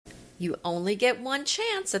You only get one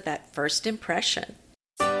chance at that first impression.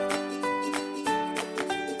 Hi,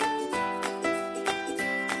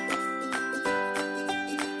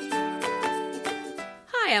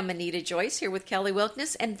 I'm Anita Joyce here with Kelly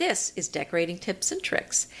Wilkness, and this is Decorating Tips and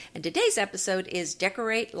Tricks. And today's episode is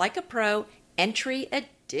Decorate Like a Pro Entry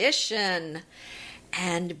Edition.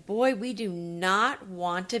 And boy, we do not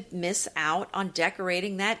want to miss out on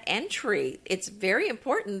decorating that entry. It's very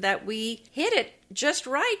important that we hit it just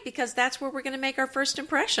right because that's where we're going to make our first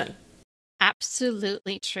impression.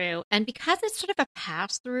 Absolutely true. And because it's sort of a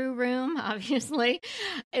pass-through room, obviously,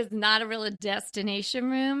 it's not a real destination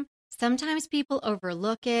room, sometimes people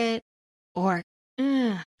overlook it, or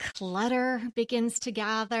clutter begins to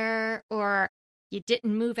gather, or you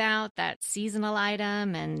didn't move out that seasonal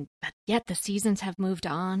item, but yet the seasons have moved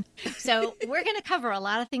on. So we're going to cover a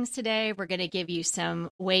lot of things today. We're going to give you some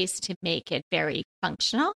ways to make it very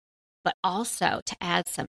functional, but also to add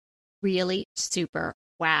some really super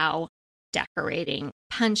wow decorating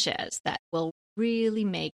punches that will really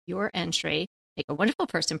make your entry make a wonderful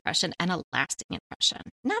first impression and a lasting impression,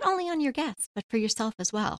 not only on your guests, but for yourself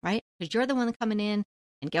as well, right? Because you're the one coming in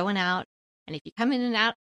and going out. And if you come in and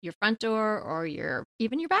out your front door or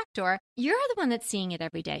even your back door, you're the one that's seeing it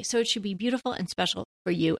every day. So it should be beautiful and special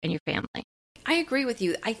for you and your family. I agree with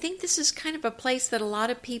you. I think this is kind of a place that a lot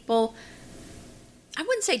of people, I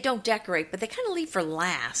wouldn't say don't decorate, but they kind of leave for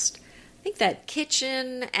last. I think that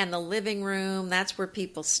kitchen and the living room, that's where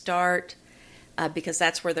people start because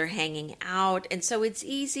that's where they're hanging out. And so it's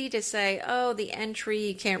easy to say, oh, the entry,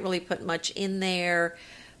 you can't really put much in there.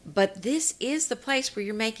 But this is the place where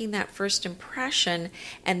you're making that first impression,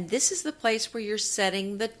 and this is the place where you're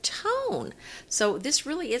setting the tone. So this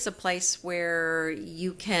really is a place where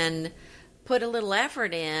you can put a little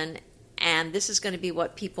effort in, and this is going to be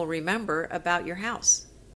what people remember about your house.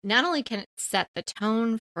 Not only can it set the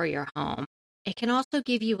tone for your home, it can also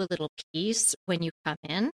give you a little peace when you come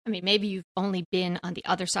in. I mean, maybe you've only been on the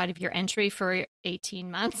other side of your entry for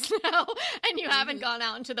 18 months now, and you haven't gone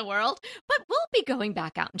out into the world, but we'll be going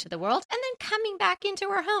back out into the world and then coming back into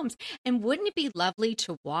our homes. And wouldn't it be lovely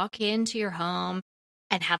to walk into your home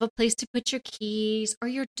and have a place to put your keys or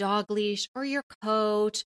your dog leash or your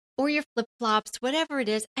coat or your flip-flops, whatever it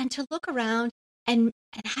is, and to look around and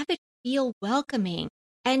have it feel welcoming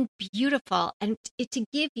and beautiful, and to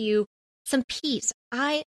give you some peace.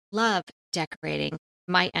 I love decorating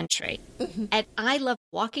my entry, and I love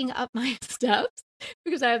walking up my steps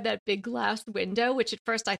because I have that big glass window, which at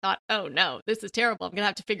first I thought, oh no, this is terrible. I'm going to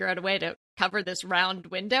have to figure out a way to cover this round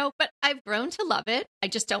window, but I've grown to love it. I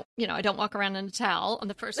just don't, I don't walk around in a towel on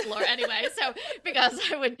the first floor anyway. So because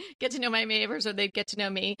I would get to know my neighbors or they'd get to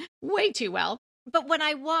know me way too well. But when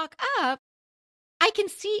I walk up, I can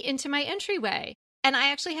see into my entryway. And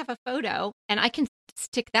I actually have a photo, and I can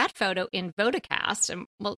stick that photo in Vodacast, and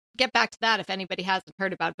we'll get back to that if anybody hasn't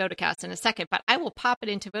heard about Vodacast in a second, but I will pop it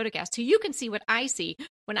into Vodacast so you can see what I see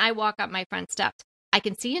when I walk up my front steps. I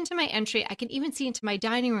can see into my entry. I can even see into my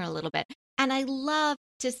dining room a little bit. And I love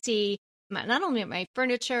to see not only my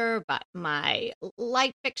furniture, but my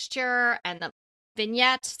light fixture and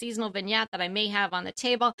the seasonal vignette that I may have on the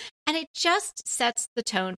table. And it just sets the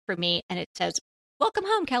tone for me, and it says, welcome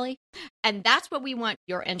home, Kelly. And that's what we want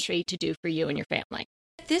your entry to do for you and your family.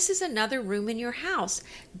 This is another room in your house.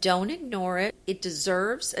 Don't ignore it. It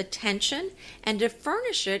deserves attention, and to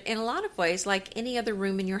furnish it in a lot of ways like any other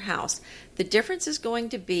room in your house. The difference is going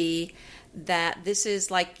to be that this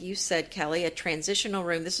is, like you said, Kelly, a transitional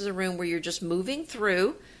room. This is a room where you're just moving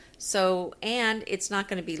through. And it's not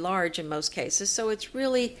going to be large in most cases. So it's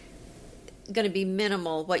really going to be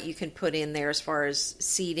minimal what you can put in there as far as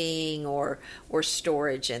seating or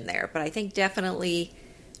storage in there. But I think definitely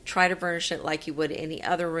try to furnish it like you would any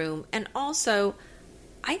other room. And also,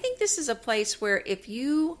 I think this is a place where if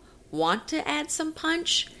you want to add some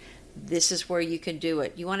punch, this is where you can do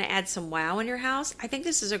it. You want to add some wow in your house? I think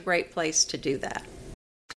this is a great place to do that.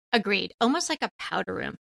 Agreed. Almost like a powder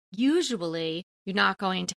room. Usually, you're not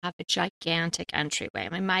going to have a gigantic entryway.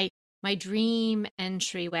 I mean, my dream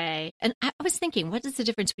entryway. And I was thinking, what is the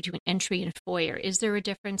difference between entry and foyer? Is there a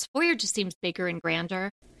difference? Foyer just seems bigger and grander.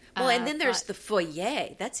 Well, and then there's the foyer.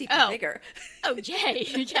 That's even bigger. Oh, yay.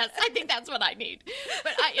 Yes, I think that's what I need.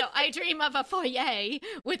 But I dream of a foyer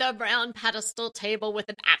with a brown pedestal table with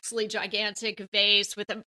an absolutely gigantic vase with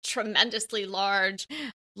a tremendously large,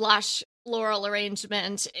 lush floral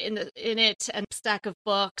arrangement in it and a stack of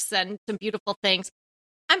books and some beautiful things.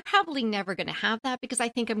 I'm probably never going to have that because I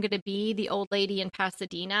think I'm going to be the old lady in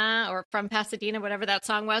Pasadena or from Pasadena, whatever that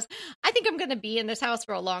song was. I think I'm going to be in this house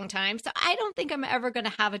for a long time. So I don't think I'm ever going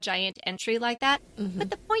to have a giant entry like that. Mm-hmm.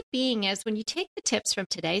 But the point being is when you take the tips from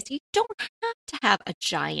today, so you don't have to have a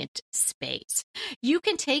giant space. You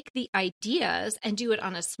can take the ideas and do it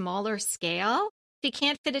on a smaller scale. If you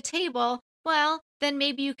can't fit a table, well, then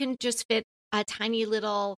maybe you can just fit a tiny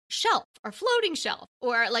little shelf or floating shelf,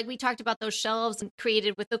 or like we talked about those shelves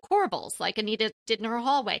created with the corbels, like Anita did in her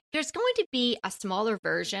hallway. There's going to be a smaller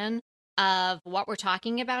version of what we're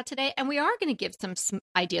talking about today, and we are going to give some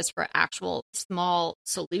ideas for actual small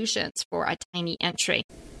solutions for a tiny entry.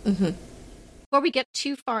 Mm-hmm. Before we get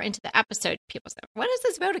too far into the episode, people say, what is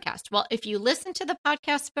this Vodacast? Well, if you listen to the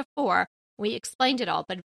podcast before, we explained it all,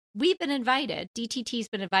 but we've been invited, DTT's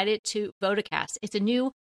been invited to Vodacast. It's a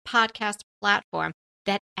new podcast platform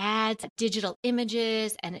that adds digital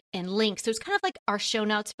images and links. So it's kind of like our show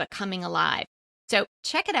notes, but coming alive. So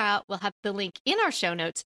check it out. We'll have the link in our show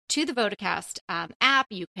notes to the Vodacast app.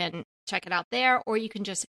 You can check it out there, or you can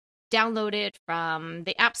just download it from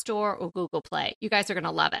the App Store or Google Play. You guys are going to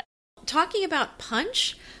love it. Talking about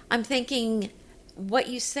punch, I'm thinking what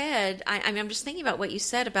you said, I'm just thinking about what you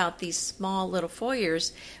said about these small little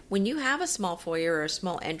foyers. When you have a small foyer or a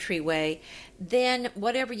small entryway, then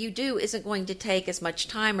whatever you do isn't going to take as much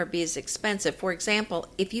time or be as expensive. For example,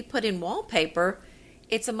 if you put in wallpaper,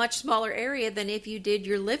 it's a much smaller area than if you did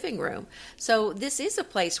your living room. So this is a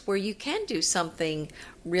place where you can do something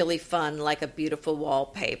really fun, like a beautiful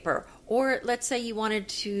wallpaper. Or let's say you wanted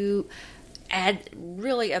to add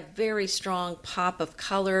really a very strong pop of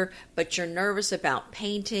color, but you're nervous about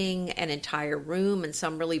painting an entire room in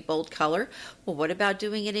some really bold color. Well, what about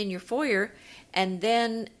doing it in your foyer? And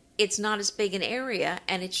then it's not as big an area,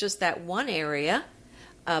 and it's just that one area,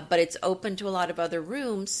 but it's open to a lot of other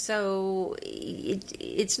rooms, so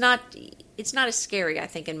it's not as scary, I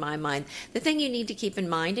think, in my mind. The thing you need to keep in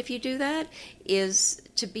mind if you do that is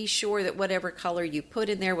to be sure that whatever color you put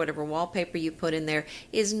in there, whatever wallpaper you put in there,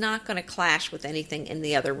 is not going to clash with anything in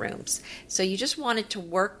the other rooms. So you just want it to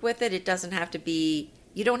work with it. It doesn't have to be,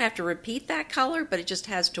 you don't have to repeat that color, but it just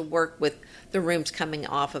has to work with the rooms coming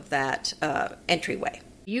off of that entryway.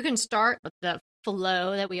 You can start with the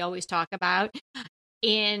flow that we always talk about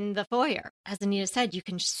in the foyer. As Anita said, you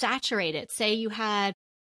can saturate it. Say you had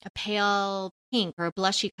a pale pink or a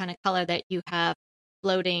blushy kind of color that you have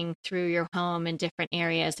floating through your home in different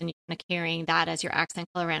areas, and you're kind of carrying that as your accent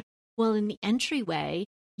color around. Well, in the entryway,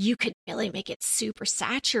 you could really make it super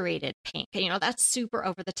saturated pink. That's super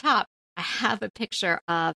over the top. I have a picture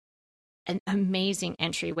of an amazing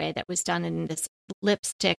entryway that was done in this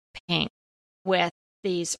lipstick pink with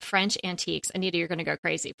these French antiques. Anita, you're going to go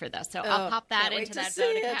crazy for this. So I'll pop that into that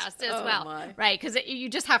Vodacast as well. My. Right, because you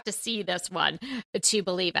just have to see this one to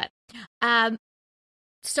believe it.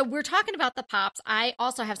 So we're talking about the pops. I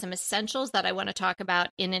also have some essentials that I want to talk about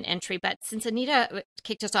in an entry. But since Anita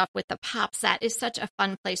kicked us off with the pops, that is such a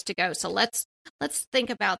fun place to go. So let's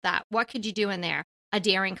think about that. What could you do in there? A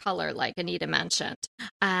daring color, like Anita mentioned.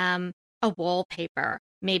 A wallpaper.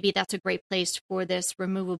 Maybe that's a great place for this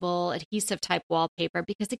removable adhesive type wallpaper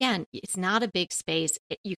because, again, it's not a big space.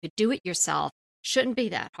 You could do it yourself. Shouldn't be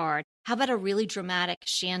that hard. How about a really dramatic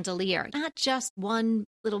chandelier? Not just one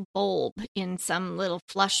little bulb in some little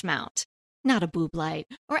flush mount. Not a boob light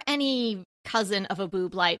or any cousin of a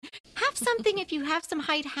boob light. Have something, if you have some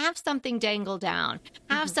height, have something dangle down.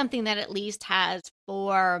 Have something that at least has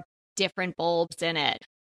 4 different bulbs in it.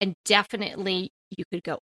 And definitely you could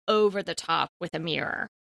go over the top with a mirror,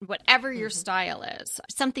 whatever your style is,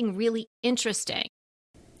 something really interesting.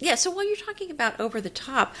 Yeah, so while you're talking about over the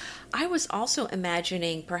top, I was also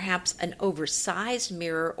imagining perhaps an oversized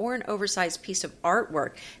mirror or an oversized piece of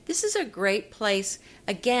artwork. This is a great place,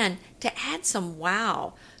 again, to add some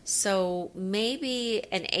wow. So maybe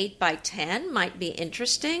an 8x10 might be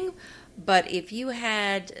interesting, but if you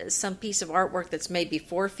had some piece of artwork that's maybe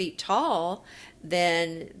 4 feet tall,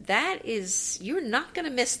 then you're not going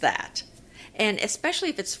to miss that. And especially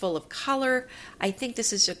if it's full of color, I think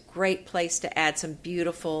this is a great place to add some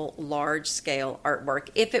beautiful, large-scale artwork,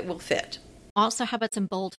 if it will fit. Also, how about some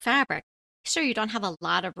bold fabric? Sure, you don't have a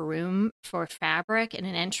lot of room for fabric in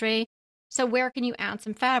an entry, so where can you add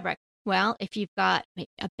some fabric? Well, if you've got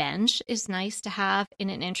a bench is nice to have in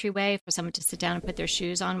an entryway for someone to sit down and put their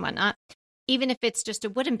shoes on, whatnot. Even if it's just a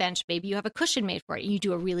wooden bench, maybe you have a cushion made for it, and you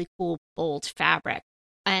do a really cool, bold fabric.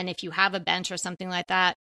 And if you have a bench or something like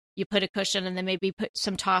that, you put a cushion and then maybe put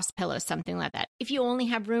some toss pillows, something like that. If you only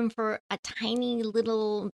have room for a tiny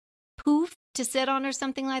little poof to sit on or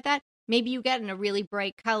something like that, maybe you get in a really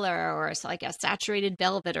bright color or it's like a saturated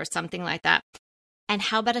velvet or something like that. And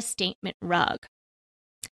how about a statement rug?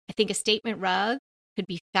 I think a statement rug could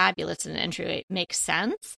be fabulous in an entryway. It makes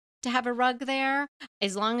sense to have a rug there,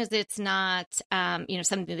 as long as it's not,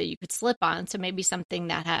 something that you could slip on. So maybe something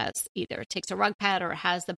that has either takes a rug pad or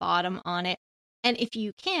has the bottom on it. And if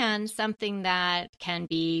you can, something that can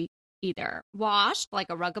be either washed like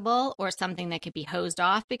a Ruggable or something that could be hosed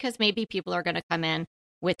off, because maybe people are going to come in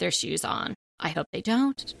with their shoes on. I hope they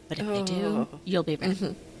don't, but if they do, you'll be ready.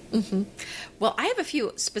 Mm-hmm. Mm-hmm. Well, I have a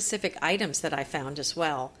few specific items that I found as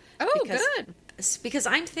well. Good. Because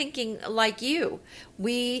I'm thinking like you,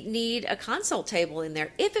 we need a console table in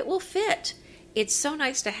there if it will fit. It's so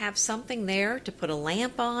nice to have something there to put a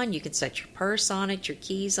lamp on. You can set your purse on it, your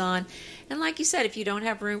keys on. And like you said, if you don't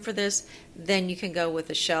have room for this, then you can go with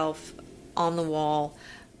a shelf on the wall.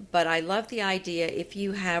 But I love the idea if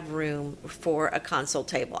you have room for a console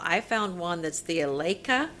table. I found one that's the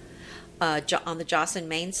Eleika on the Jocelyn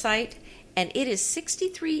Main site, and it is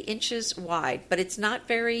 63 inches wide, but it's not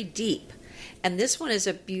very deep. And this one is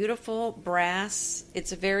a beautiful brass.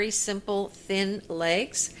 It's a very simple, thin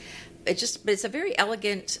legs. It's a very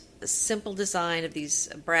elegant, simple design of these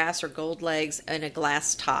brass or gold legs and a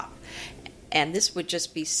glass top. And this would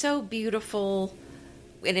just be so beautiful.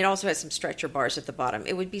 And it also has some stretcher bars at the bottom.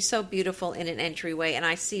 It would be so beautiful in an entryway. And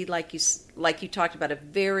I see, like you talked about, a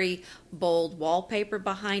very bold wallpaper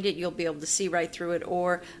behind it. You'll be able to see right through it,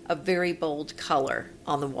 or a very bold color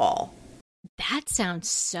on the wall. That sounds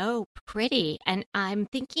so pretty. And I'm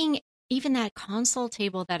thinking even that console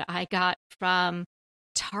table that I got from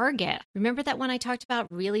Target. Remember that one I talked about?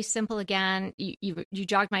 Really simple again. You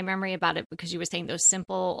jogged my memory about it because you were saying those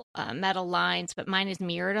simple metal lines, but mine is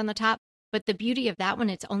mirrored on the top. But the beauty of that one,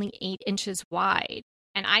 it's only 8 inches wide.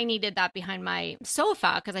 And I needed that behind my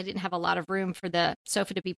sofa because I didn't have a lot of room for the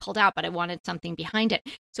sofa to be pulled out, but I wanted something behind it.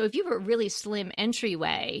 So if you were a really slim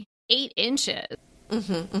entryway, 8 inches,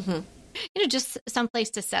 just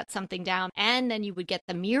someplace to set something down. And then you would get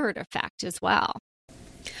the mirrored effect as well.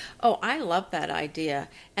 Oh, I love that idea.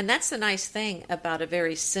 And that's the nice thing about a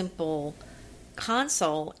very simple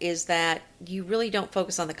console, is that you really don't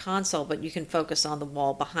focus on the console, but you can focus on the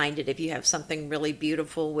wall behind it if you have something really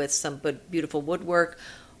beautiful with some beautiful woodwork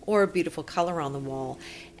or a beautiful color on the wall.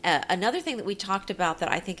 Another thing that we talked about that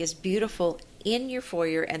I think is beautiful in your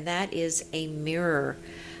foyer, and that is a mirror.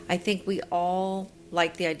 I think we all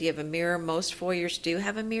like the idea of a mirror. Most foyers do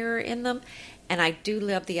have a mirror in them. And I do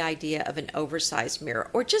love the idea of an oversized mirror,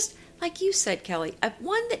 or just like you said, Kelly,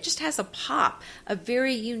 one that just has a pop, a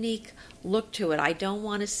very unique look to it. I don't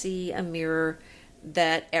want to see a mirror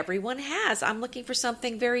that everyone has. I'm looking for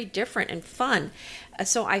something very different and fun.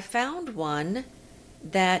 So I found one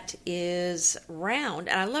that is round,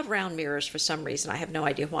 and I love round mirrors for some reason. I have no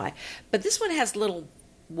idea why. But this one has little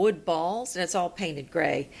wood balls, and it's all painted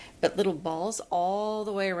gray, but little balls all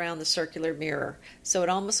the way around the circular mirror. So it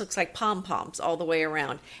almost looks like pom-poms all the way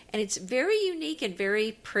around. And it's very unique and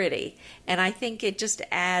very pretty. And I think it just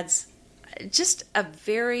adds just a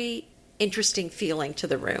very interesting feeling to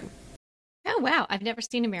the room. Oh, wow. I've never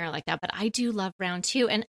seen a mirror like that, but I do love round too.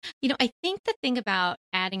 And, I think the thing about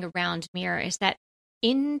adding a round mirror is that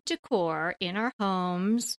in decor, in our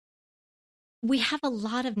homes, we have a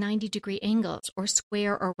lot of 90-degree angles or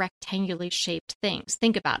square or rectangularly shaped things.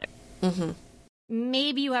 Think about it. Mm-hmm.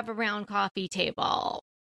 Maybe you have a round coffee table,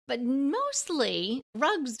 but mostly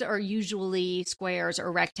rugs are usually squares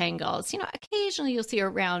or rectangles. Occasionally you'll see a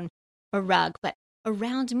rug, but a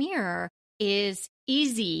round mirror is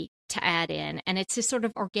easy to add in, and it's a sort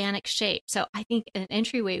of organic shape. So I think an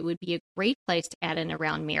entryway would be a great place to add in a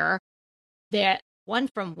round mirror. That one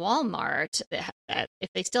from Walmart, if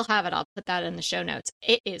they still have it, I'll put that in the show notes.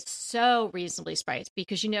 It is so reasonably priced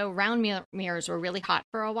because, round mirrors were really hot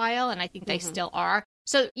for a while, and I think they still are.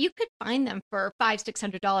 So you could find them for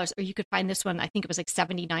 $500-$600, or you could find this one. I think it was like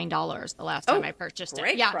 $79 the last time I purchased it.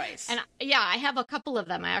 Great price. And I have a couple of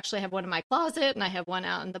them. I actually have one in my closet, and I have one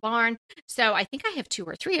out in the barn. So I think I have 2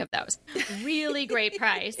 or 3 of those. Really great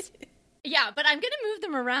price. Yeah, but I'm going to move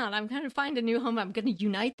them around. I'm going to find a new home. I'm going to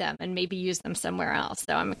unite them and maybe use them somewhere else.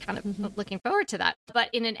 So I'm kind of looking forward to that.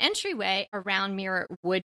 But in an entryway, a round mirror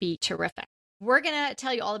would be terrific. We're going to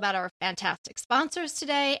tell you all about our fantastic sponsors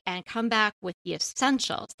today and come back with the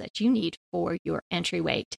essentials that you need for your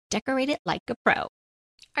entryway to decorate it like a pro.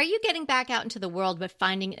 Are you getting back out into the world but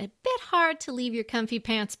finding it a bit hard to leave your comfy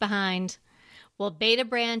pants behind? Well,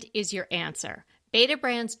 Betabrand is your answer.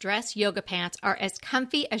 Betabrand's dress yoga pants are as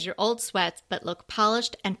comfy as your old sweats, but look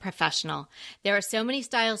polished and professional. There are so many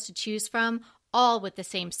styles to choose from, all with the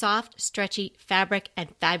same soft, stretchy fabric and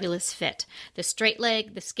fabulous fit. The straight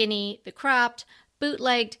leg, the skinny, the cropped,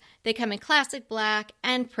 bootlegged. They come in classic black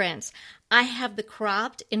and prints. I have the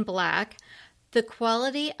cropped in black. The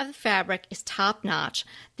quality of the fabric is top-notch.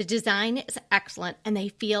 The design is excellent, and they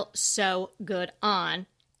feel so good on.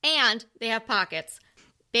 And they have pockets.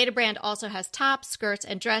 Betabrand also has tops, skirts,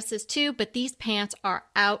 and dresses too, but these pants are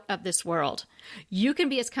out of this world. You can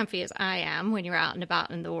be as comfy as I am when you're out and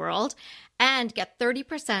about in the world and get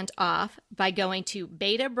 30% off by going to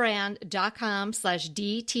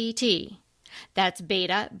betabrand.com/DTT. That's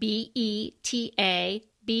beta,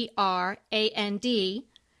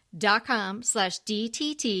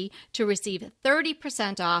 betabrand.com/DTT to receive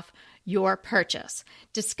 30% off your purchase.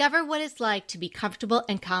 Discover what it's like to be comfortable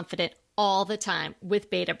and confident all the time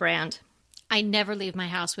with Betabrand. I never leave my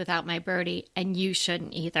house without my Birdie, and you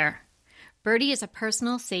shouldn't either. Birdie is a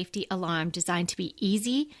personal safety alarm designed to be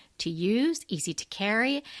easy to use, easy to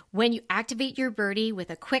carry. When you activate your Birdie with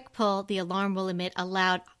a quick pull, the alarm will emit a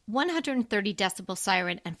loud 130 decibel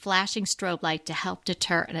siren and flashing strobe light to help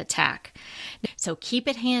deter an attack. So keep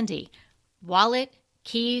it handy. Wallet,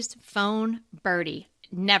 keys, phone, Birdie.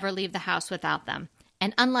 Never leave the house without them.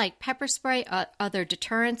 And unlike pepper spray or other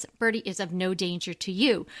deterrents, Birdie is of no danger to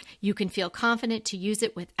you. You can feel confident to use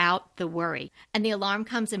it without the worry. And the alarm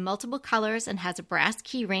comes in multiple colors and has a brass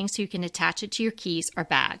key ring so you can attach it to your keys or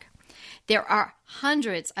bag. There are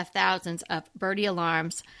hundreds of thousands of Birdie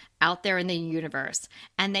alarms out there in the universe,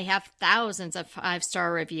 and they have thousands of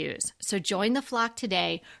 5-star reviews. So join the flock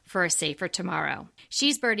today for a safer tomorrow.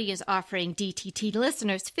 She's Birdie is offering DTT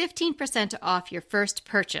listeners 15% off your first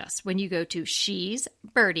purchase when you go to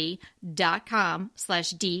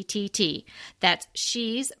shesbirdie.com/DTT. That's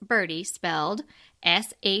She's Birdie spelled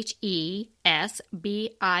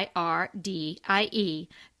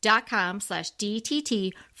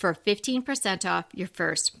SHESBIRDIE.com/DTT for 15% off your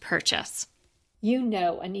first purchase. You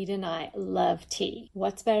know Anita and I love tea.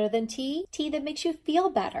 What's better than tea? Tea that makes you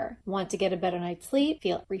feel better. Want to get a better night's sleep?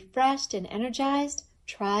 Feel refreshed and energized?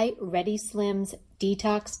 Try Ready Slim's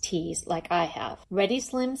detox teas like I have. Ready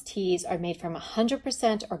Slim's teas are made from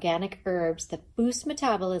 100% organic herbs that boost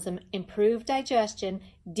metabolism, improve digestion,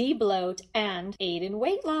 de-bloat, and aid in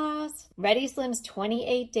weight loss. Ready Slim's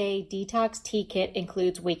 28-day detox tea kit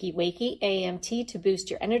includes Wakey Wakey AM tea to boost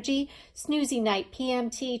your energy, Snoozy Night PM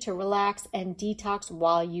tea to relax and detox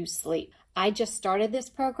while you sleep. I just started this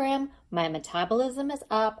program. My metabolism is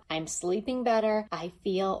up. I'm sleeping better. I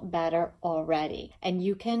feel better already. And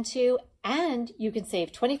you can too. And you can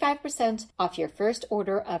save 25% off your first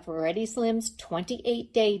order of Ready Slim's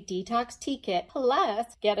 28-day detox tea kit, plus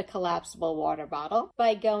get a collapsible water bottle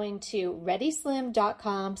by going to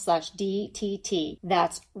readyslim.com/DTT.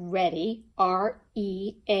 That's ready,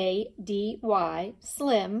 READY,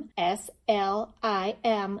 slim,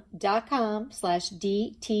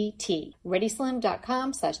 SLIM.com/DTT.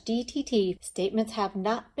 readyslim.com/DTT. Statements have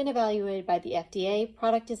not been evaluated by the FDA.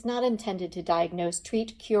 Product is not intended to diagnose,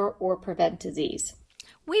 treat, cure, or prevent disease.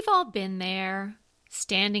 We've all been there,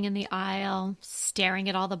 standing in the aisle, staring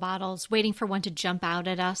at all the bottles, waiting for one to jump out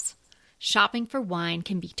at us. Shopping for wine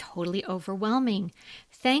can be totally overwhelming.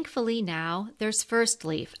 Thankfully now, there's First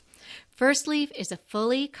Leaf. First Leaf is a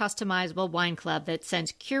fully customizable wine club that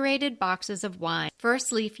sends curated boxes of wine.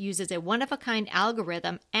 First Leaf uses a one-of-a-kind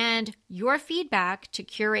algorithm and your feedback to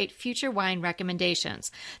curate future wine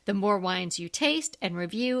recommendations. The more wines you taste and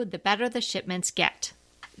review, the better the shipments get.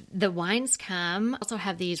 The wines also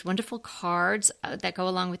have these wonderful cards that go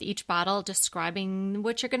along with each bottle describing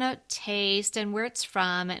what you're going to taste and where it's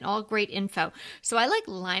from and all great info. So I like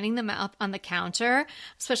lining them up on the counter,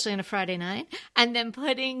 especially on a Friday night, and then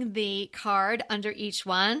putting the card under each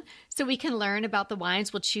one so we can learn about the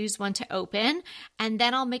wines. We'll choose one to open, and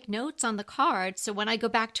then I'll make notes on the card so when I go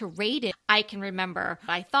back to rate it, I can remember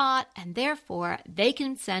what I thought, and therefore they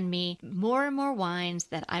can send me more and more wines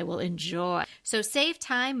that I will enjoy. So save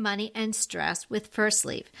time, money, and stress with First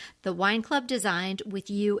Leaf, the wine club designed with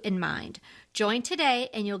you in mind. Join today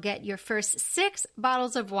and you'll get your first 6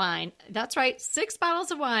 bottles of wine. That's right, 6 bottles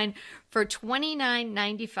of wine for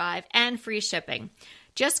 $29.95 and free shipping.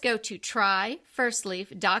 Just go to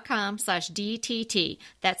tryfirstleaf.com/DTT.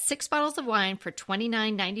 That's 6 bottles of wine for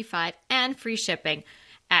 $29.95 and free shipping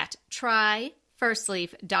at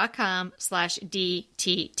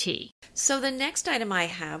tryfirstleaf.com/DTT. So the next item I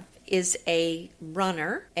have is a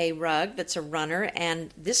rug that's a runner,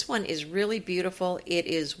 and this one is really beautiful. It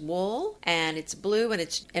is wool, and it's blue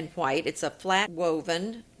and white. It's a flat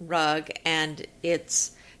woven rug, and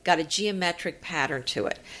it's got a geometric pattern to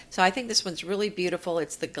it. So I think this one's really beautiful.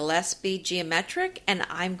 It's the Gillespie Geometric, and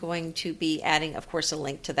I'm going to be adding, of course, a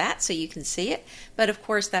link to that so you can see it. But of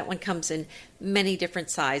course, that one comes in many different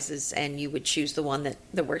sizes, and you would choose the one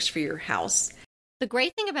that works for your house. The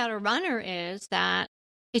great thing about a runner is that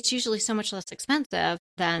it's usually so much less expensive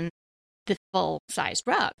than the full-sized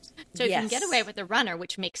rugs. So if you can get away with a runner,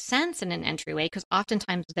 which makes sense in an entryway, because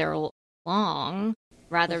oftentimes they're long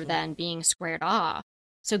rather than being squared off.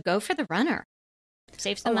 So go for the runner.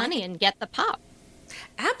 Save some money and get the pop.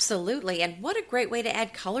 Absolutely. And what a great way to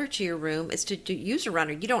add color to your room is to use a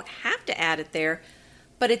runner. You don't have to add it there,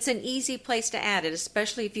 but it's an easy place to add it,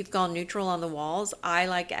 especially if you've gone neutral on the walls. I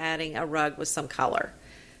like adding a rug with some color.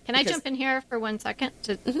 Can I jump in here for 1 second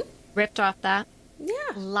to riff off that? Yeah.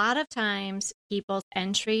 A lot of times people's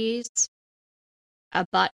entries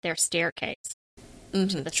abut their staircase to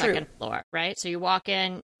the second floor, right? So you walk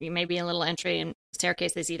in, you may be in a little entry, and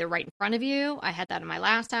staircase is either right in front of you. I had that in my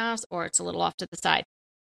last house, or it's a little off to the side.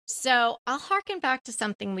 So I'll harken back to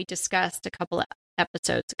something we discussed a couple of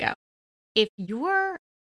episodes ago. If your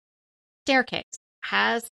staircase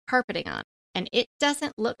has carpeting on and it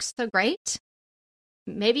doesn't look so great,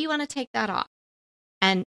 maybe you want to take that off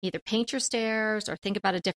and either paint your stairs or think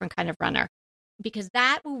about a different kind of runner, because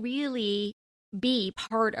that will really be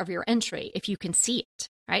part of your entry if you can see it,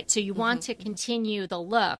 right? So you want to continue the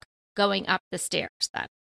look going up the stairs then.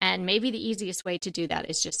 And maybe the easiest way to do that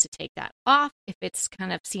is just to take that off if it's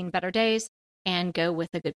kind of seen better days and go with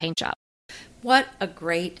a good paint job. What a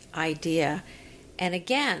great idea. And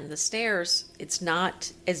again, the stairs, it's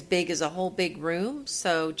not as big as a whole big room,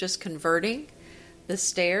 so just converting the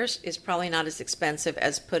stairs is probably not as expensive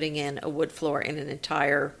as putting in a wood floor in an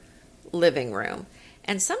entire living room.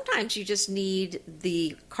 And sometimes you just need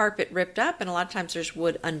the carpet ripped up, and a lot of times there's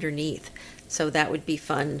wood underneath. So that would be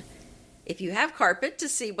fun. If you have carpet, to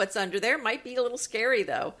see what's under there. Might be a little scary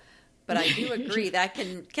though. But I do agree that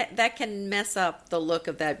can mess up the look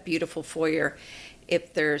of that beautiful foyer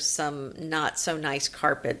if there's some not so nice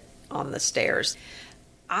carpet on the stairs.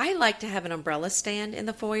 I like to have an umbrella stand in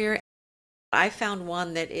the foyer. I found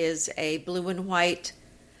one that is a blue and white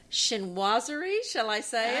chinoiserie, shall I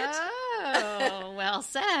say it? Oh, well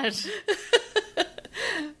said.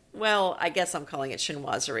 Well, I guess I'm calling it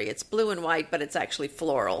chinoiserie. It's blue and white, but it's actually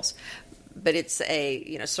florals. But it's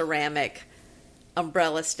a ceramic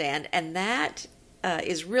umbrella stand, and that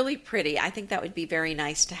is really pretty. I think that would be very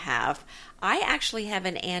nice to have. I actually have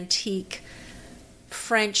an antique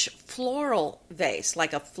French floral vase,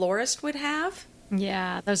 like a florist would have.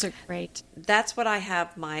 Yeah, those are great. That's what I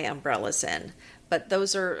have my umbrellas in, but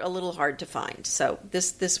those are a little hard to find. So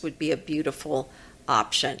this would be a beautiful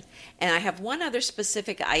option. And I have one other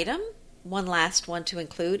specific item, one last one to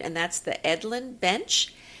include, and that's the Edlin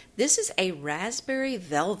bench. This is a raspberry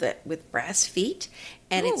velvet with brass feet,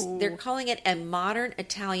 and they're calling it a modern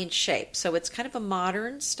Italian shape. So it's kind of a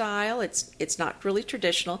modern style. It's not really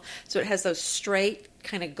traditional. So it has those straight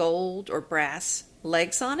kind of gold or brass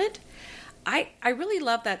legs on it. I really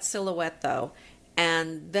love that silhouette though,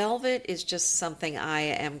 and velvet is just something I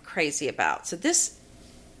am crazy about. So this,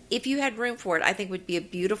 if you had room for it, I think would be a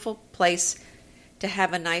beautiful place to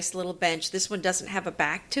have a nice little bench. This one doesn't have a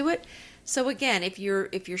back to it. So again, if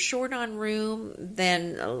you're short on room,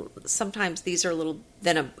 then sometimes these are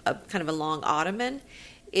a kind of a long ottoman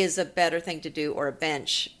is a better thing to do, or a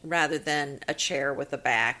bench rather than a chair with a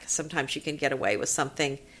back. Sometimes you can get away with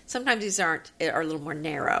something. Sometimes these are a little more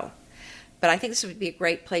narrow. But I think this would be a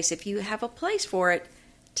great place if you have a place for it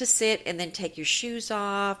to sit and then take your shoes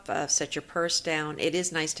off, set your purse down. It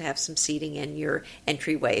is nice to have some seating in your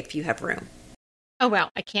entryway if you have room. Oh,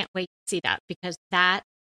 well, I can't wait to see that, because that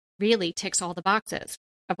really ticks all the boxes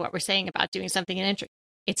of what we're saying about doing something in entry.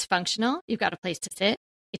 It's functional. You've got a place to sit.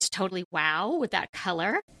 It's totally wow with that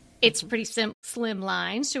color. It's pretty slim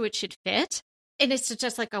lines, so it should fit. And it's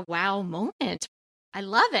just like a wow moment. I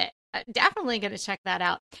love it. Definitely going to check that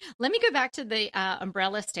out. Let me go back to the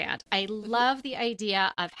umbrella stand. I love the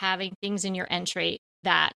idea of having things in your entry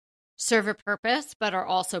that serve a purpose, but are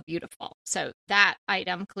also beautiful. So that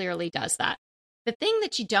item clearly does that. The thing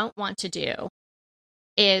that you don't want to do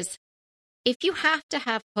is, if you have to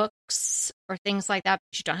have hooks or things like that,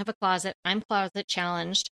 but you don't have a closet. I'm closet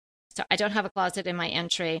challenged, so I don't have a closet in my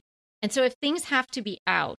entry. And so if things have to be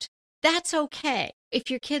out, that's okay. If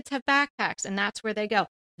your kids have backpacks and that's where they go,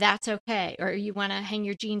 that's okay. Or you want to hang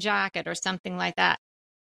your jean jacket or something like that,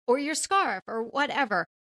 or your scarf or whatever.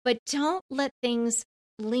 But don't let things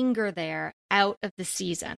linger there out of the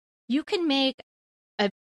season. You can make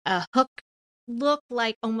a hook look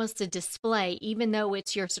like almost a display, even though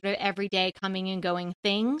it's your sort of everyday coming and going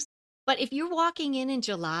things. But if you're walking in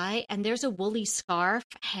July and there's a woolly scarf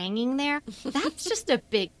hanging there, that's just a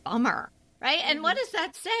big bummer, right? And what does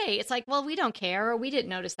that say? It's like, well, we don't care, or we didn't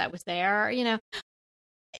notice that was there.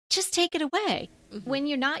 just take it away. When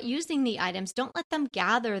you're not using the items, don't let them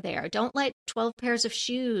gather there. Don't let 12 pairs of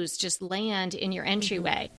shoes just land in your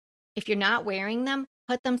entryway. If you're not wearing them,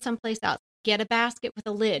 put them someplace else. Get a basket with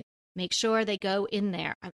a lid. Make sure they go in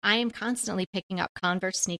there. I am constantly picking up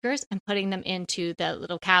Converse sneakers and putting them into the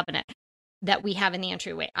little cabinet that we have in the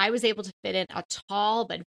entryway. I was able to fit in a tall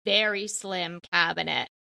but very slim cabinet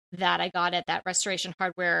that I got at that Restoration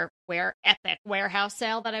Hardware epic warehouse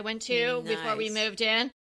sale that I went to before we moved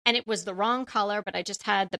in. And it was the wrong color, but I just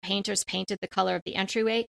had the painters painted the color of the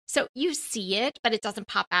entryway. So you see it, but it doesn't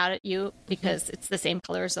pop out at you because it's the same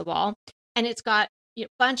color as the wall. And it's got a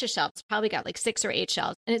bunch of shelves, probably got like 6 or 8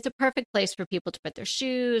 shelves. And it's a perfect place for people to put their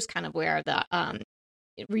shoes, kind of where the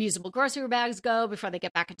reusable grocery bags go before they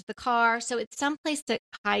get back into the car. So it's someplace to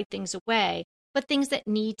hide things away, but things that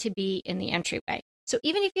need to be in the entryway. So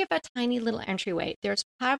even if you have a tiny little entryway, there's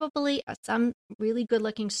probably some really good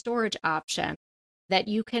looking storage option that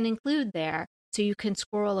you can include there so you can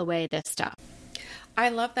squirrel away this stuff. I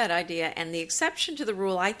love that idea. And the exception to the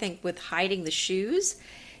rule, I think, with hiding the shoes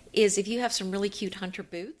is if you have some really cute hunter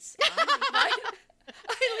boots. I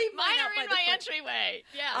leave mine are in my entryway.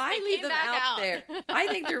 Yeah, I leave them out there. I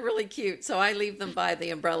think they're really cute, so I leave them by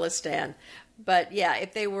the umbrella stand. But yeah,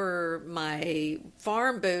 if they were my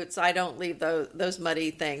farm boots, I don't leave those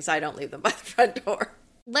muddy things. I don't leave them by the front door.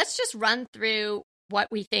 Let's just run through what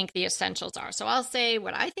we think the essentials are. So I'll say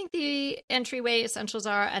what I think the entryway essentials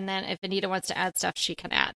are, and then if Anita wants to add stuff, she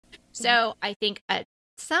can add. So I think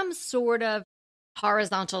some sort of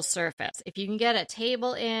horizontal surface. If you can get a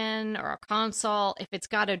table in or a console, if it's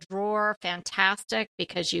got a drawer, fantastic,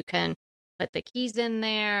 because you can put the keys in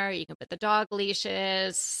there, you can put the dog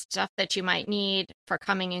leashes, stuff that you might need for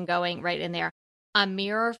coming and going right in there. A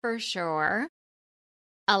mirror for sure.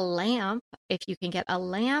 A lamp, if you can get a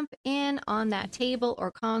lamp in on that table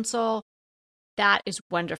or console, that is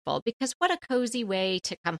wonderful, because what a cozy way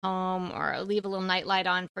to come home or leave a little nightlight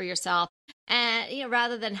on for yourself, and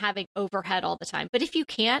rather than having overhead all the time. But if you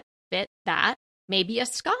can't fit that, maybe a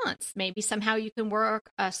sconce. Maybe somehow you can work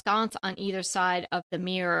a sconce on either side of the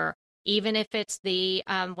mirror, even if it's the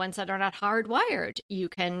ones that are not hardwired. You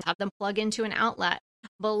can have them plug into an outlet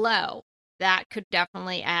below. That could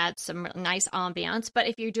definitely add some nice ambiance. But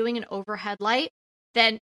if you're doing an overhead light,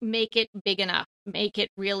 then make it big enough. Make it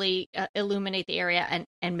really illuminate the area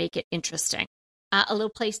and make it interesting. A little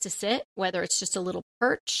place to sit, whether it's just a little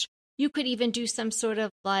perch. You could even do some sort of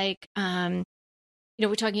like,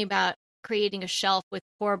 we're talking about creating a shelf with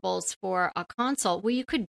corbels for a console. Well, you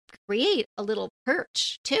could create a little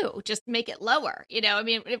perch too. Just make it lower.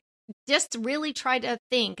 Just really try to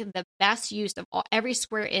think the best use of every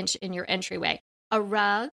square inch in your entryway. A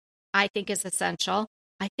rug, I think, is essential.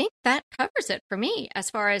 I think that covers it for me as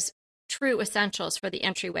far as true essentials for the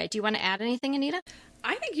entryway. Do you want to add anything, Anita?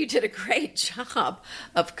 I think you did a great job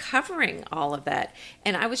of covering all of that.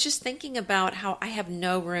 And I was just thinking about how I have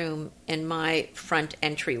no room in my front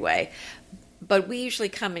entryway, but we usually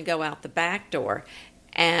come and go out the back door.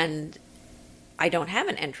 And I don't have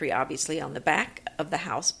an entry, obviously, on the back of the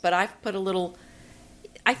house, but I've put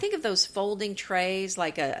I think of those folding trays,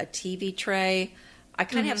 like a TV tray. I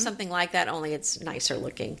kind of have something like that, only it's nicer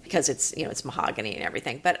looking because it's mahogany and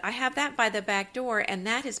everything. But I have that by the back door, and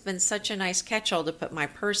that has been such a nice catch-all to put my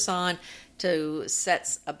purse on, to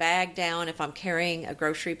set a bag down if I'm carrying a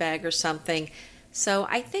grocery bag or something. So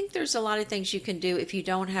I think there's a lot of things you can do if you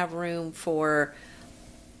don't have room for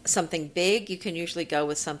something big. You can usually go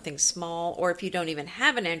with something small, or if you don't even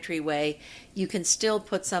have an entryway, you can still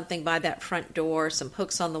put something by that front door, some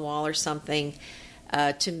hooks on the wall or something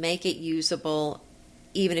to make it usable,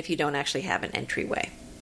 even if you don't actually have an entryway.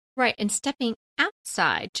 Right, and stepping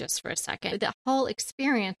outside just for a second, the whole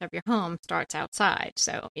experience of your home starts outside.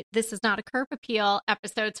 So this is not a curb appeal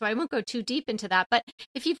episode, so I won't go too deep into that. But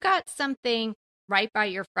if you've got something right by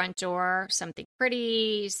your front door, something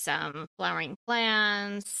pretty, some flowering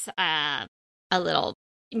plants, a little,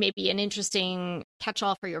 maybe an interesting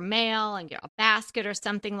catch-all for your mail and a basket or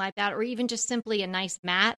something like that, or even just simply a nice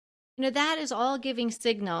mat, that is all giving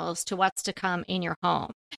signals to what's to come in your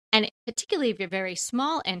home. And particularly if you're very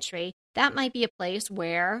small entry, that might be a place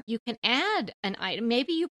where you can add an item.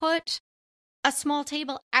 Maybe you put a small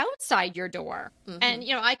table outside your door. And,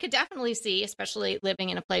 I could definitely see, especially living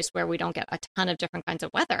in a place where we don't get a ton of different kinds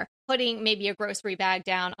of weather, putting maybe a grocery bag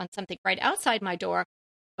down on something right outside my door,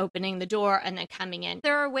 opening the door and then coming in.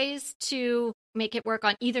 There are ways to make it work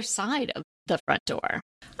on either side of the front door.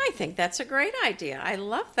 I think that's a great idea. I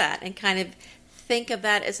love that. And kind of think of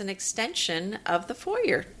that as an extension of the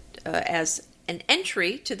foyer, as an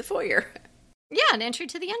entry to the foyer. Yeah, an entry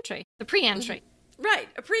to the entry, the pre-entry. Right,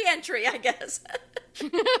 a pre-entry, I guess.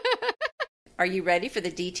 Are you ready for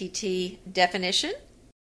the DTT definition?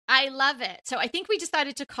 I love it. So I think we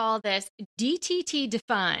decided to call this DTT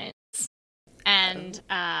Defines. And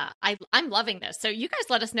I'm loving this. So you guys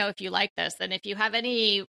let us know if you like this. And if you have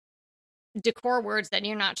any decor words that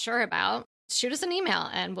you're not sure about, shoot us an email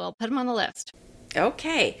and we'll put them on the list.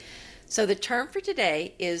 Okay. So the term for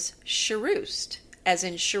today is cherused, as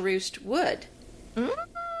in cherused wood. Cerused.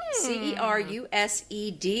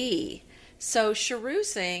 So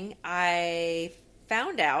cherusing, I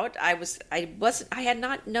found out I had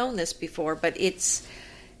not known this before, but it's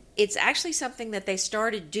actually something that they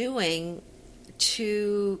started doing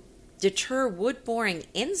to deter wood-boring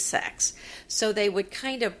insects. So they would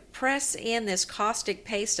kind of press in this caustic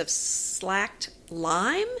paste of slacked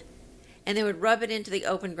lime, and they would rub it into the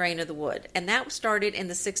open grain of the wood. And that started in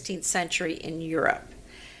the 16th century in Europe.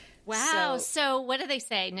 Wow. So what do they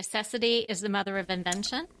say? Necessity is the mother of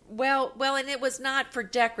invention? Well, and it was not for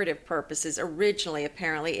decorative purposes originally.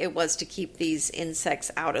 Apparently, it was to keep these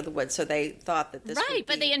insects out of the wood. So they thought that this would be...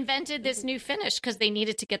 but they invented this new finish because they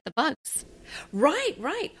needed to get the bugs. Right.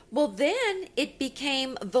 Well, then it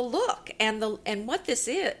became the look and what this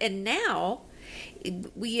is. And now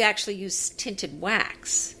we actually use tinted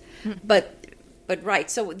wax, but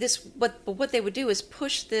right. So what they would do is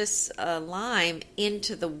push this lime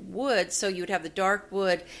into the wood, so you would have the dark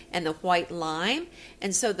wood and the white lime.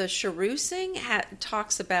 And so the cherusing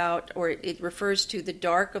talks about, or it refers to the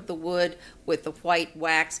dark of the wood with the white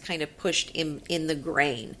wax kind of pushed in the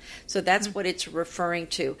grain. So that's what it's referring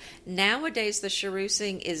to. Nowadays, the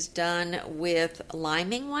cherusing is done with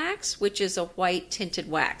liming wax, which is a white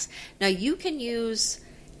tinted wax. Now you can use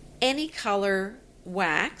any color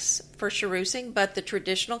wax for cherusing, but the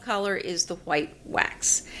traditional color is the white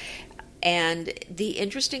wax. And the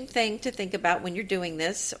interesting thing to think about when you're doing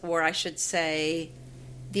this, or I should say,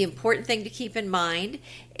 the important thing to keep in mind,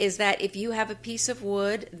 is that if you have a piece of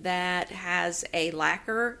wood that has a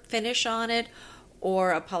lacquer finish on it,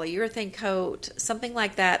 or a polyurethane coat, something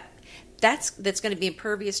like that, that's going to be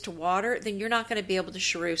impervious to water, then you're not going to be able to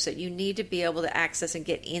cheruse it. You need to be able to access and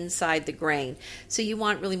get inside the grain. So you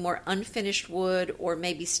want really more unfinished wood, or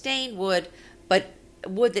maybe stained wood, but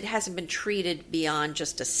wood that hasn't been treated beyond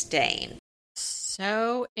just a stain.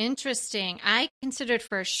 So interesting. I considered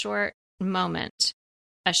for a short moment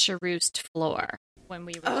a cherused floor when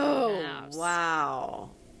we were in the house.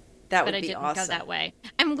 Wow. That would be awesome. But I didn't go that way.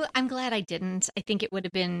 I'm glad I didn't. I think it would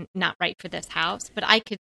have been not right for this house, but I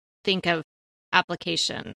could think of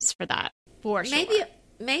applications for that for sure.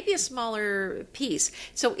 Maybe a smaller piece.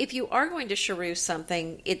 So if you are going to cheruse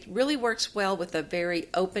something, it really works well with a very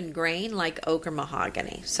open grain like oak or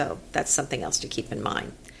mahogany. So that's something else to keep in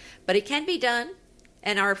mind. But it can be done.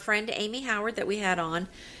 And our friend Amy Howard that we had on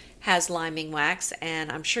has liming wax,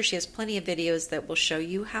 and I'm sure she has plenty of videos that will show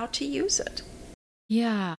you how to use it.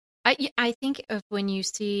 Yeah. I think of when you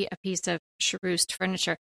see a piece of cherused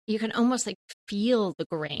furniture, you can almost like feel the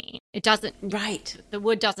grain. It doesn't, right. The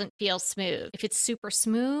wood doesn't feel smooth. If it's super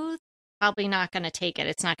smooth, probably not going to take it.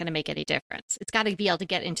 It's not going to make any difference. It's got to be able to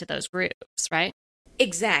get into those grooves, right?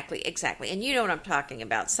 Exactly. And you know what I'm talking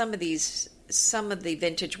about. Some of the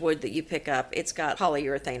vintage wood that you pick up, it's got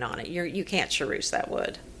polyurethane on it. You can't cheruse that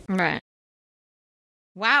wood. Right.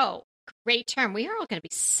 Wow. Great term. We are all going to be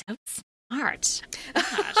so smart.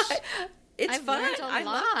 Gosh. It's fun. I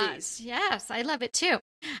love these. Yes, I love it too.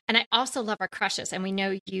 And I also love our crushes, and we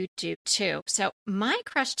know you do too. So my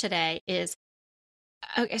crush today is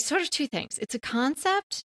sort of two things. It's a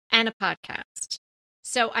concept and a podcast.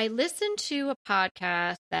 So I listened to a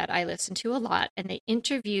podcast that I listen to a lot, and they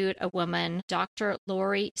interviewed a woman, Dr.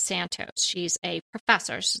 Laurie Santos. She's a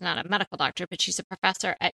professor. She's not a medical doctor, but she's a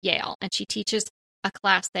professor at Yale, and she teaches a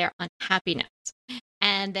class there on happiness.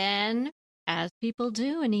 And then, as people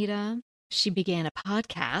do, Anita, she began a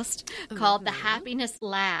podcast called The Happiness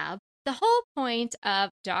Lab. The whole point of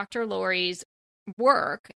Dr. Laurie's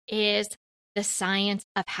work is the science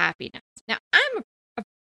of happiness. Now,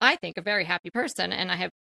 I think, a very happy person, and I have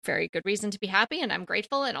very good reason to be happy, and I'm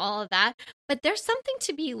grateful and all of that. But there's something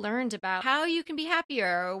to be learned about how you can be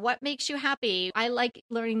happier, what makes you happy. I like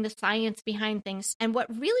learning the science behind things. And what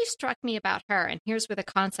really struck me about her, and here's where the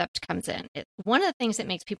concept comes in, one of the things that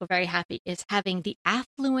makes people very happy is having the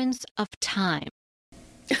affluence of time.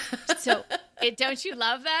 So, don't you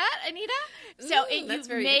love that, Anita? So that's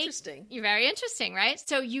very interesting. You're very interesting, right?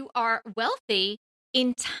 So you are wealthy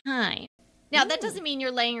in time. Now, that doesn't mean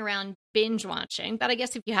you're laying around binge watching, but I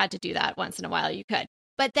guess if you had to do that once in a while, you could.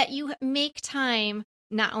 But that you make time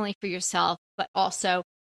not only for yourself, but also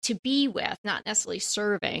to be with, not necessarily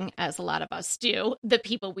serving, as a lot of us do, the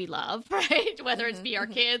people we love, right? Whether it's be our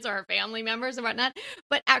kids or our family members or whatnot,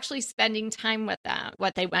 but actually spending time with them,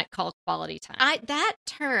 what they might call quality time. That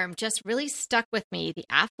term just really stuck with me, the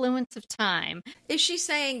affluence of time. Is she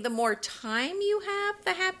saying the more time you have,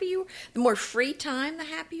 the happier, the more free time, the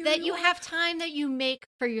happier that you have time that you make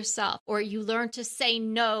for yourself, or you learn to say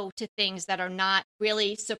no to things that are not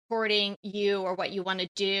really supporting you or what you want to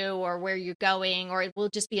do or where you're going, or it will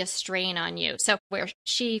just be a strain on you. So where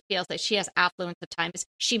she feels that she has affluence of time is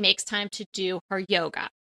she makes time to do her yoga.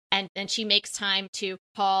 And then she makes time to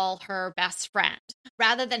call her best friend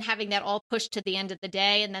rather than having that all pushed to the end of the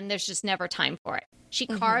day. And then there's just never time for it. She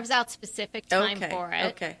carves out specific time for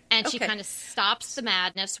it. And she kind of stops the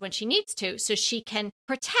madness when she needs to, so she can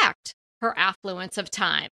protect her affluence of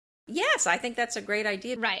time. Yes, I think that's a great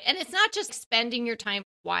idea. Right. And it's not just spending your time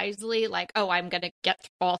wisely, like, oh, I'm going to get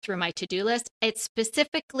all through my to-do list. It's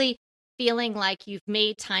specifically feeling like you've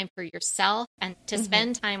made time for yourself and to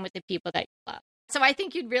spend time with the people that you love. So I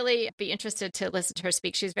think you'd really be interested to listen to her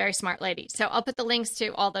speak. She's a very smart lady. So I'll put the links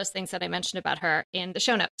to all those things that I mentioned about her in the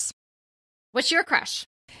show notes. What's your crush?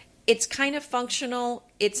 It's kind of functional.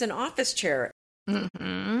 It's an office chair.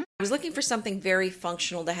 I was looking for something very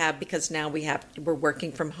functional to have because now we're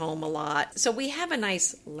working from home a lot. So we have a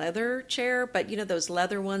nice leather chair, but those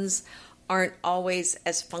leather ones aren't always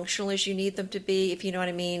as functional as you need them to be, if you know what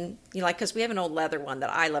I mean. Because we have an old leather one that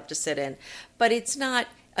I love to sit in, but it's not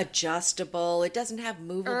adjustable. It doesn't have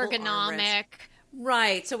movable ergonomic.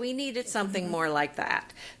 Right. So we needed something more like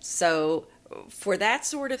that. So for that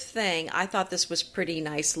sort of thing, I thought this was pretty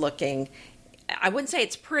nice looking. I wouldn't say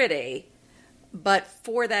it's pretty, but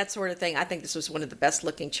for that sort of thing, I think this was one of the best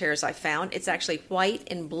looking chairs I found. It's actually white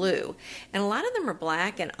and blue, and a lot of them are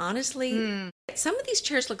black. And honestly, some of these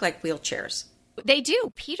chairs look like wheelchairs. They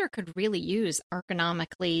do. Peter could really use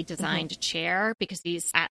ergonomically designed chair because he's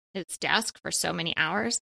at his desk for so many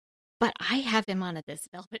hours. But I have him on this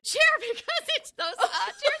velvet chair because those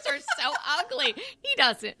chairs are so ugly. He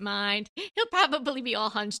doesn't mind. He'll probably be all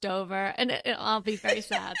hunched over, and I'll be very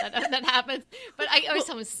sad that happens. But I always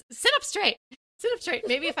tell him, sit up straight. Sit up straight.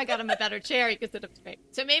 Maybe if I got him a better chair, he could sit up straight.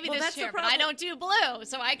 So maybe this chair, but I don't do blue,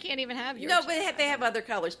 so I can't even have your chair. But they have other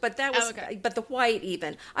colors. But that was, but the white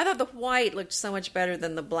even. I thought the white looked so much better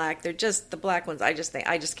than the black. They're just the black ones. I just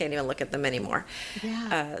can't even look at them anymore.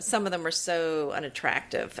 Yeah. Some of them are so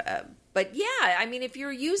unattractive. But yeah, I mean, if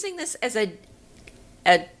you're using this as a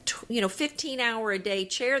 15-hour-a-day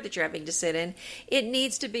chair that you're having to sit in, it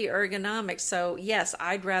needs to be ergonomic. So yes,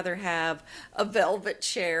 I'd rather have a velvet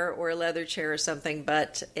chair or a leather chair or something.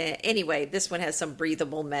 But anyway, this one has some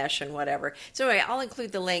breathable mesh and whatever. So anyway, I'll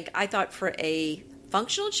include the link. I thought for a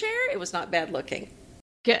functional chair, it was not bad looking.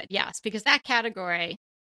 Good, yes, because that category,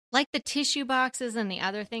 like the tissue boxes and the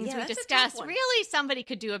other things we discussed, really somebody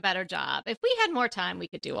could do a better job. If we had more time, we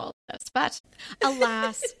could do all of this. But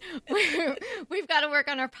alas, we've got to work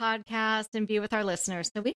on our podcast and be with our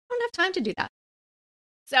listeners, so we don't have time to do that.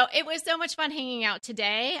 So it was so much fun hanging out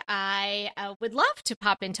today. I would love to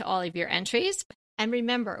pop into all of your entries. And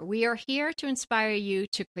remember, we are here to inspire you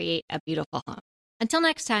to create a beautiful home. Until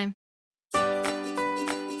next time.